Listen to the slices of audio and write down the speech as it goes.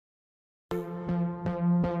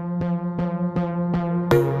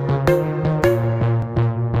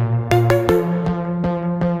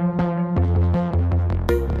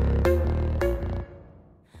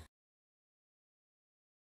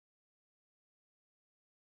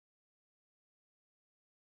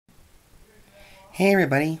Hey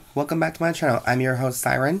everybody, welcome back to my channel. I'm your host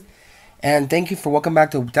Siren, and thank you for welcome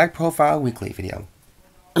back to Deck Profile Weekly video.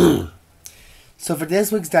 So for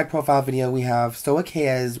this week's Deck Profile video, we have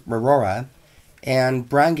Stoicheia's Rorowa and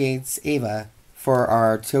Blessfavor's Ava for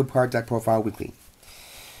our two-part Deck Profile Weekly.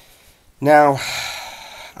 Now,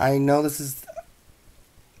 I know this is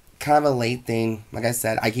kind of a late thing. Like I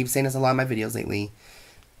said, I keep saying this in a lot of my videos lately,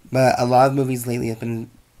 but a lot of movies lately have been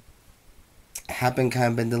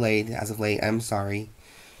delayed as of late. I'm sorry,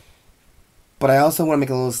 but I also want to make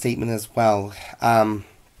a little statement as well.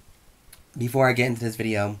 Before I get into this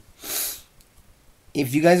video,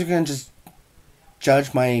 if you guys are gonna just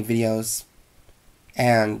judge my videos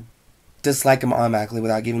and dislike them automatically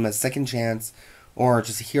without giving them a second chance or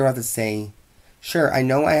just hear what I have to say, sure, I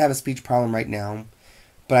know I have a speech problem right now,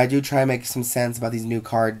 but I do try to make some sense about these new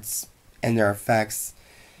cards and their effects,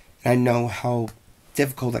 and I know how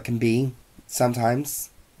difficult that can be sometimes.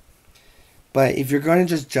 But if you're going to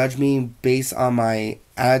just judge me based on my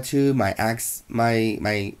attitude, my acts,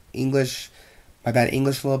 my English, my bad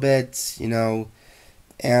English a little bit, you know,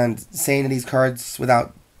 and saying that these cards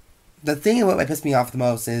without... The thing what pisses me off the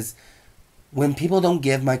most is when people don't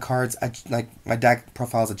give my cards, like my deck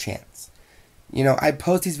profiles, a chance. You know, I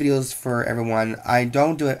post these videos for everyone. I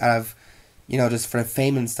don't do it out of, you know, just for the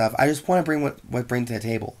fame and stuff. I just want to bring what bring to the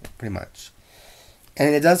table, pretty much.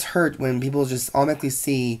 And it does hurt when people just automatically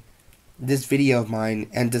see this video of mine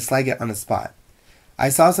and dislike it on the spot. I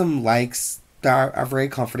saw some likes that are very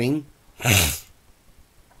comforting.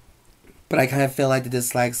 But I kind of feel like the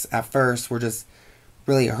dislikes at first were just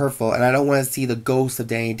really hurtful. And I don't want to see the ghost of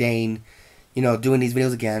Danny Dane, you know, doing these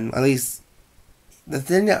videos again. At least, the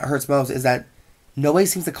thing that hurts most is that nobody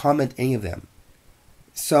seems to comment any of them.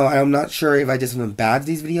 So I'm not sure if I did something bad to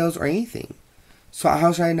these videos or anything. So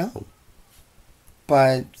how should I know?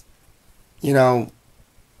 But, you know,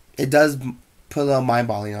 it does put a little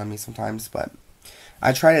mind-boggling on me sometimes, but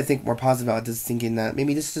I try to think more positive about this, thinking that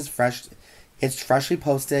maybe this is fresh, it's freshly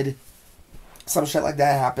posted, some shit like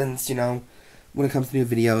that happens, you know, when it comes to new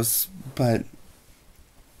videos, but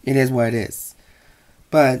it is what it is.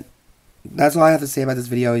 But that's all I have to say about this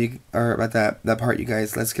video, or about that part, you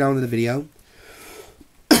guys. Let's get on with the video.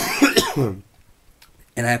 And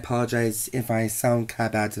I apologize if I sound kind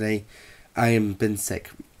of bad today. I have been sick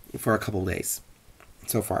for a couple of days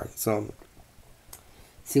so far. So,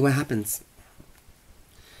 see what happens.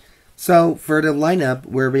 So, for the lineup,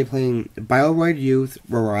 we're going to be playing Bioroid Youth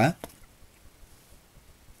Rorowa,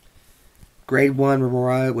 Grade 1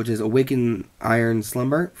 Rorowa, which is Awakened Iron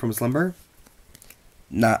Slumber, from Slumber.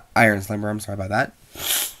 Not Iron Slumber, I'm sorry about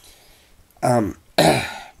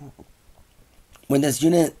that. When this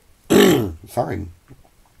unit... sorry.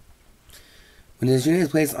 When this unit is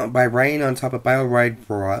placed by writing on top of Bioroid,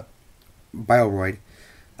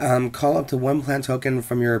 call up to one plant token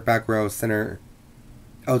from your back row center.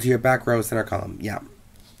 Oh, to your back row center column. Yeah.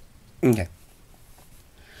 Okay.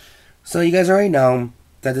 So you guys already know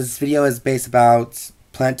that this video is based about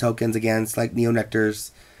plant tokens against like Neonectars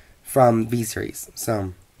from V-Series.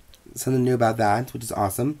 So something new about that, which is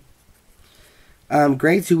awesome.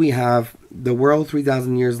 Grade 2 we have the World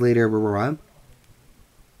 3,000 Years Later Rorowa,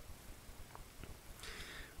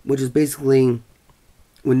 which is basically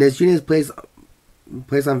when this unit is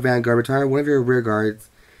placed on Vanguard, retire one of your rear guards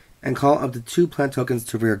and call up to 2 plant tokens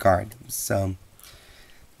to rear guard. So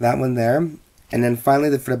that one there. And then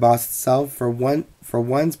finally for the boss itself, for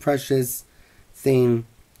one's precious thing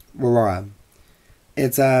Rorowa.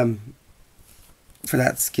 It's for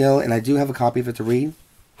that skill, and I do have a copy of it to read.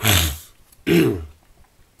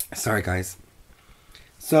 Sorry guys.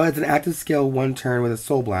 So it's an active skill 1 turn with a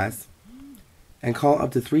Soul Blast. And call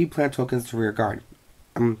up to 3 plant tokens to rear guard.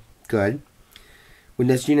 Good. When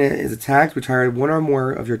this unit is attacked, retire 1 or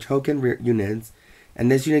more of your token rear units, and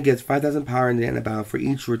this unit gets 5,000 power in the end of battle for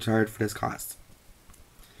each retired for this cost.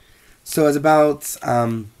 So it's about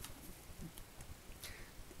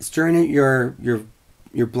stirring your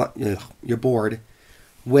board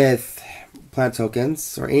with plant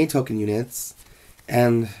tokens or any token units,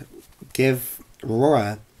 and give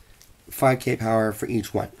Rorowa 5k power for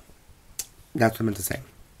each one. That's what I meant to say.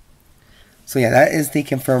 So yeah, that is the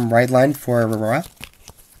confirmed ride line for Rorowa.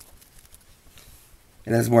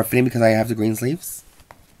 And that's more fitting because I have the green sleeves.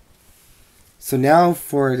 So now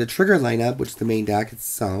for the trigger lineup, which is the main deck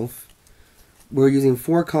itself, we're using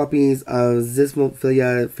 4 copies of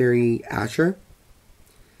Zypsophila Fairy Asher.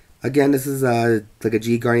 Again, this is like a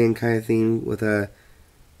G Guardian kind of thing with a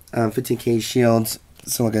 15k shield,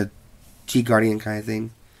 so like a G Guardian kind of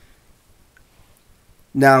thing.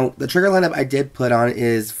 Now, the trigger lineup I did put on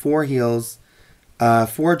is 4 heals,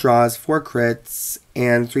 4 draws, 4 crits,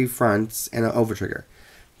 and 3 fronts, and an overtrigger.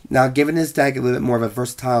 Now, given this deck a little bit more of a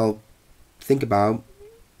versatile think about,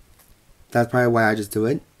 that's probably why I just do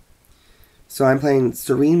it. So I'm playing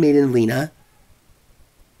Serene, Maiden, Lena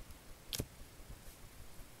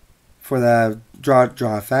for the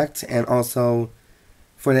draw effect, and also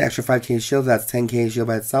for the extra 5k shield. That's 10k shield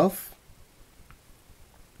by itself.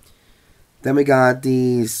 Then we got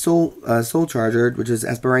the Soul Charger, which is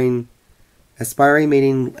Aspiring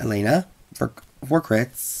Maiden Lena for 4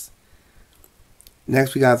 crits.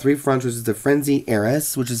 Next, we got 3 fronts, which is the Frenzied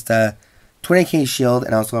Heiress, which is the 20k shield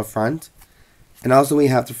and also a front. And also we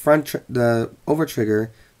have the overtrigger,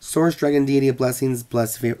 Source Dragon Deity of Blessings,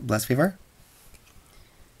 Blessfavor.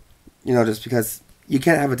 You know, just because you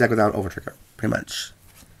can't have a deck without overtrigger, pretty much.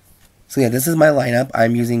 So yeah, this is my lineup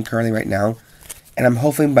I'm using currently right now. And I'm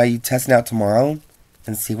hoping by testing out tomorrow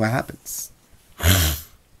and see what happens.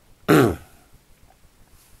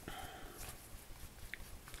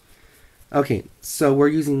 Okay, so we're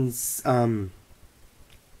using 16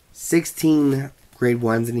 grade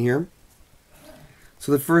 1s in here.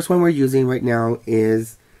 So the first one we're using right now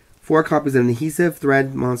is 4 copies of an Adhesive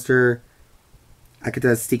Thread Monster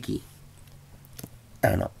Actiasticky. I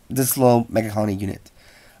don't know. This little Mega Colony unit.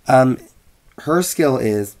 Her skill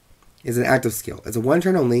is an active skill. It's a 1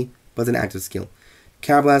 turn only, but it's an active skill.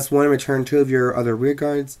 Counterblast 1, return 2 of your other rear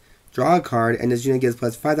guards, draw a card, and this unit gets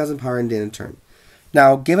plus 5,000 power in a turn.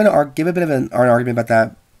 Now, give a bit of an argument about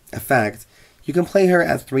that effect. You can play her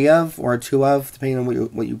at 3 of or 2 of, depending on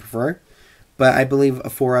what you prefer. But I believe a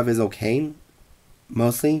 4 of is okay,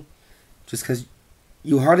 mostly. Just because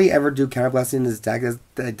you hardly ever do counterblasting in this deck.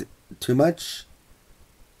 That's too much.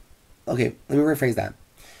 Okay, let me rephrase that.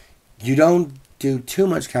 You don't do too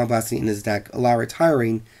much counterblasting in this deck. A lot of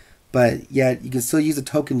retiring, but yet you can still use the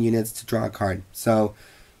token units to draw a card. So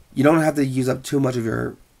you don't have to use up too much of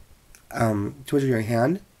your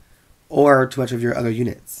hand or too much of your other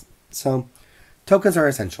units. So tokens are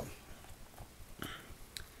essential.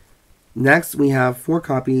 Next, we have 4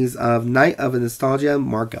 copies of Knight of Nostalgia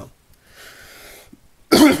Marco.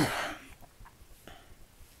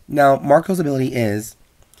 Now, Marco's ability is,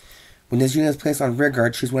 when this unit is placed on rear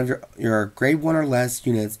guard, choose one of your grade 1 or less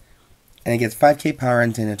units, and it gets 5k power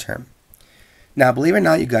into a turn. Now, believe it or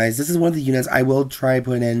not, you guys, this is one of the units I will try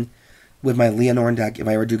putting in with my Leonore deck if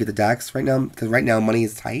I ever do get the decks right now, because right now money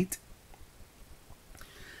is tight.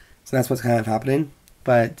 So that's what's kind of happening.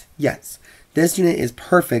 But yes, this unit is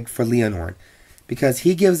perfect for Leonore because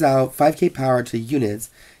he gives out 5k power to units,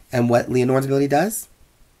 and what Leonore's ability does,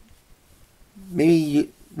 maybe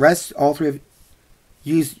you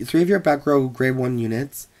use 3 of your back row grade 1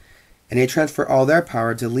 units, and they transfer all their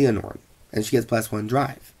power to Leonore, and she gets +1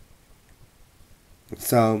 drive.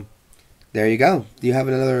 So there you go. You have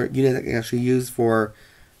another unit that can actually use for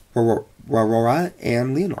Rorowa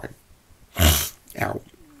and Leonore. Ow.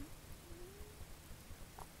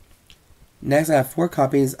 Next, I have 4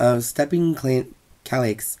 copies of Stepping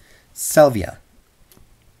Calyx Salvia.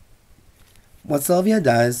 What Salvia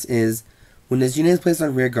does is, when this unit is placed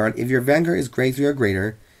on rear guard, if your Vanguard is grade 3 or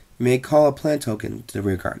greater, you may call a plant token to the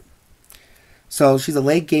rear guard. So she's a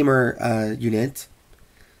late gamer unit.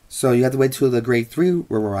 So you have to wait till the grade 3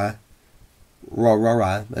 Rorowa.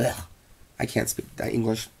 Ugh. I can't speak that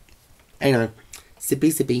English. Anyway,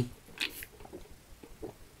 sippy.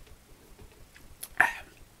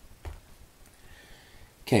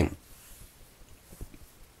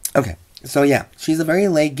 Okay, so yeah, she's a very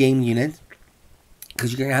late game unit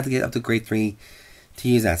because you're going to have to get up to grade 3 to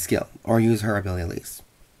use that skill, or use her ability at least.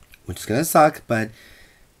 Which is going to suck, but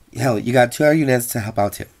hell, you got 2 other units to help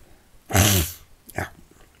out too. Yeah.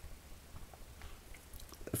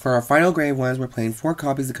 For our final grade 1s, we're playing 4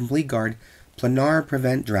 copies of Complete Guard, Planar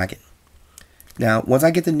Prevent Dragon. Now, once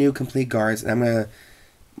I get the new Complete Guards, and I'm going to...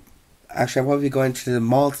 Actually, I'm probably going to the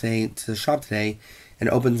mall today, to the shop today, and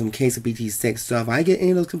open some case of BT6. So if I get any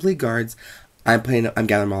of those Complete Guards, I'm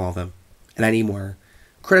gathering all of them. And I need more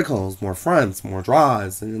criticals, more fronts, more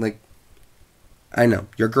draws, and like... I know,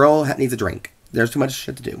 your girl needs a drink. There's too much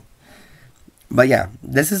shit to do. But yeah,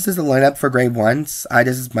 this is just a lineup for grade 1s.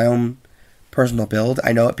 This is my own personal build.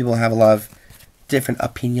 I know people have a lot of different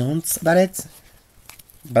opinions about it,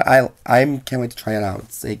 but I can't wait to try it out.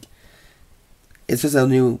 It's just a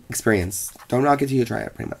new experience. Don't knock it till you try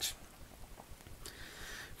it, pretty much.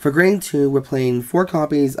 For grade 2, we're playing 4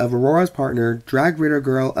 copies of Aurora's partner, Dragritter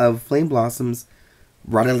Girl of Flame Blossoms,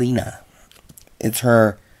 Radylina. It's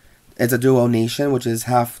a duo nation, which is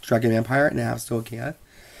half Dragon Vampire and half Stoicheia.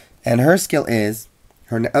 And her skill is,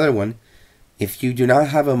 her other one, if you do not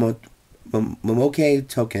have a Momokke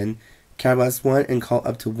token, counterblast 1 and call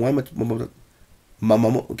up to 1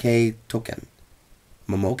 Momokke token.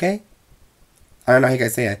 Momokke? I don't know how you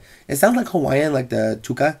guys say it. It sounds like Hawaiian, like the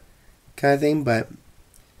Tuka kind of thing, but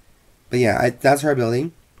yeah, that's her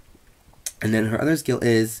ability. And then her other skill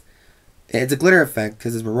is, it's a glitter effect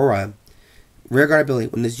because it's Rorowa. Rearguard ability.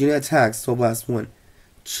 When this unit attacks, Soul Blast 1.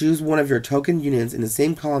 Choose one of your token units in the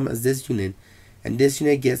same column as this unit, and this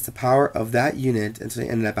unit gets the power of that unit until the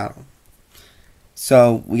end of that battle.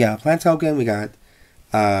 So we got a plant token, we got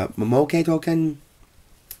Momokke token.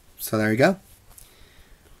 So there you go.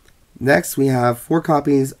 Next, we have 4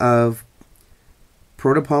 copies of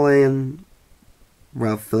Prodpollen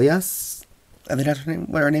Rafilous. I think that's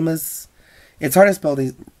what her name is. It's hard to spell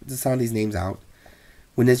to sound these names out.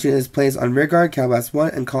 When this unit is placed on rearguard, Calyx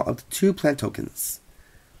 1 and call up to 2 plant tokens.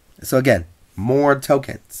 So again, more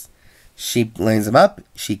tokens. She lands them up,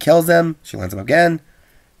 she kills them, she lands them up again.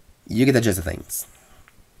 You get the gist of things.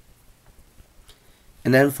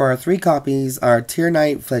 And then for our 3 copies are Tier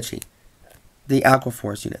Knight Fleche, the Aqua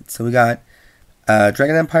Force unit. So we got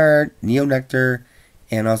Dragon Empire, Neo Nectar,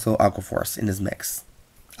 and also Aqua Force in this mix.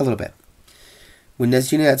 A little bit. When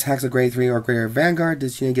this unit attacks a grade 3 or greater Vanguard,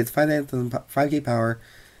 this unit gets 5k power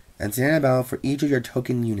and stand battle for each of your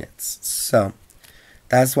token units. So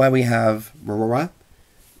that's why we have Rorowa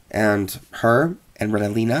and her and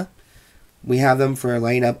Radylina. We have them for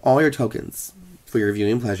lighting up all your tokens for your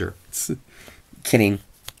viewing pleasure. Kidding.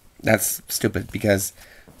 That's stupid because,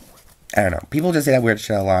 I don't know. People just say that weird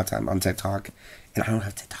shit a lot of time on TikTok, and I don't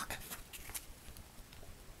have TikTok.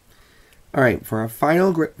 Alright, for our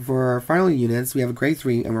final units, we have a grade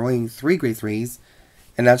 3, and we're rolling 3 grade 3s,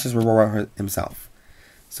 and that's just Rorowa himself.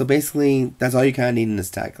 So basically, that's all you kind of need in this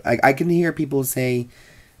deck. I can hear people say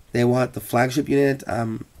they want the flagship unit,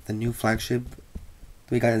 the new flagship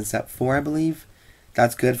that we got in set 4, I believe.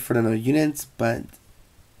 That's good for the units, but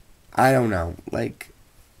I don't know. Like,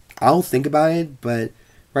 I'll think about it, but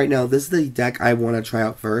right now, this is the deck I want to try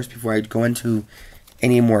out first before I go into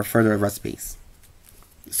any more further recipes,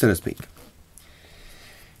 so to speak.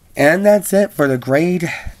 And that's it for the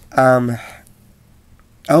grade. Oh,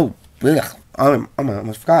 ugh, I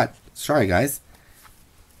almost forgot. Sorry, guys.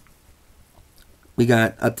 We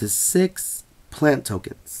got up to 6 plant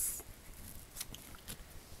tokens.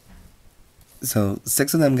 So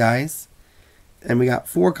 6 of them, guys. And we got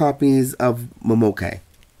 4 copies of Momokke,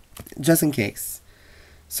 just in case.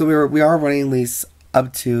 So we are running at least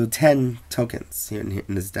up to 10 tokens here in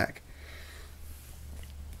this deck.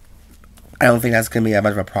 I don't think that's going to be that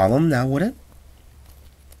much of a problem now, would it?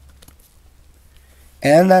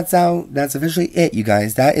 And that's officially it, you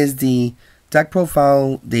guys. That is the deck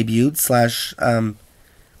profile debut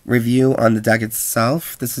 / review on the deck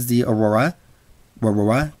itself. This is the Rorowa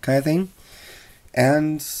kind of thing.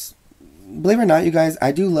 And believe it or not, you guys,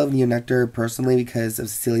 I do love Neo Nectar personally because of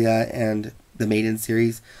Zypsophila and the Maiden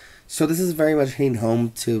series. So this is very much hitting home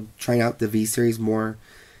to trying out the V series more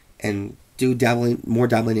and do more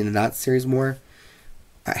dabbling into that series more.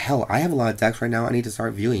 Hell, I have a lot of decks right now I need to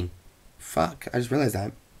start viewing. Fuck, I just realized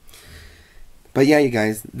that. But yeah, you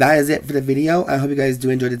guys, that is it for the video. I hope you guys do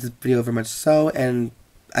enjoy this video very much so. And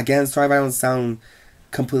again, sorry if I don't sound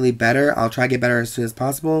completely better. I'll try to get better as soon as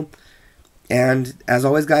possible. And as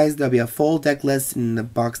always, guys, there'll be a full deck list in the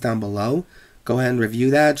box down below. Go ahead and review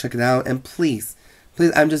that, check it out, and please,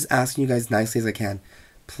 I'm just asking you guys nicely as I can.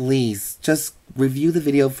 Please, just review the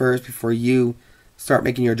video first before you start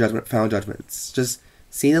making your final judgments. Just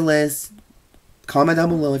see the list, comment down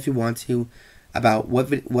below if you want to about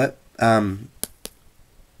what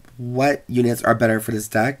units are better for this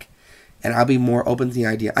deck, and I'll be more open to the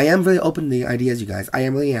idea. I am really open to the ideas, you guys. I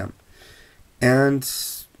really am. And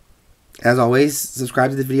as always,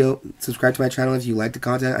 subscribe to the video, subscribe to my channel if you like the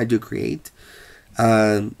content I do create.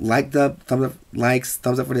 Like the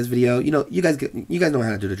thumbs up for this video. You know, you guys know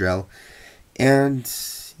how to do the drill. And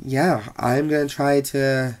yeah, I'm gonna try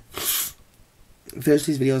to finish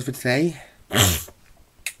these videos for today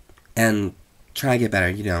and try to get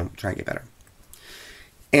better. Try to get better.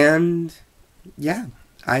 And yeah,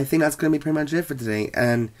 I think that's gonna be pretty much it for today.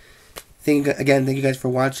 And thank you guys for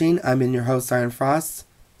watching. I'm your host, Siren Frost,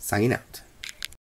 signing out.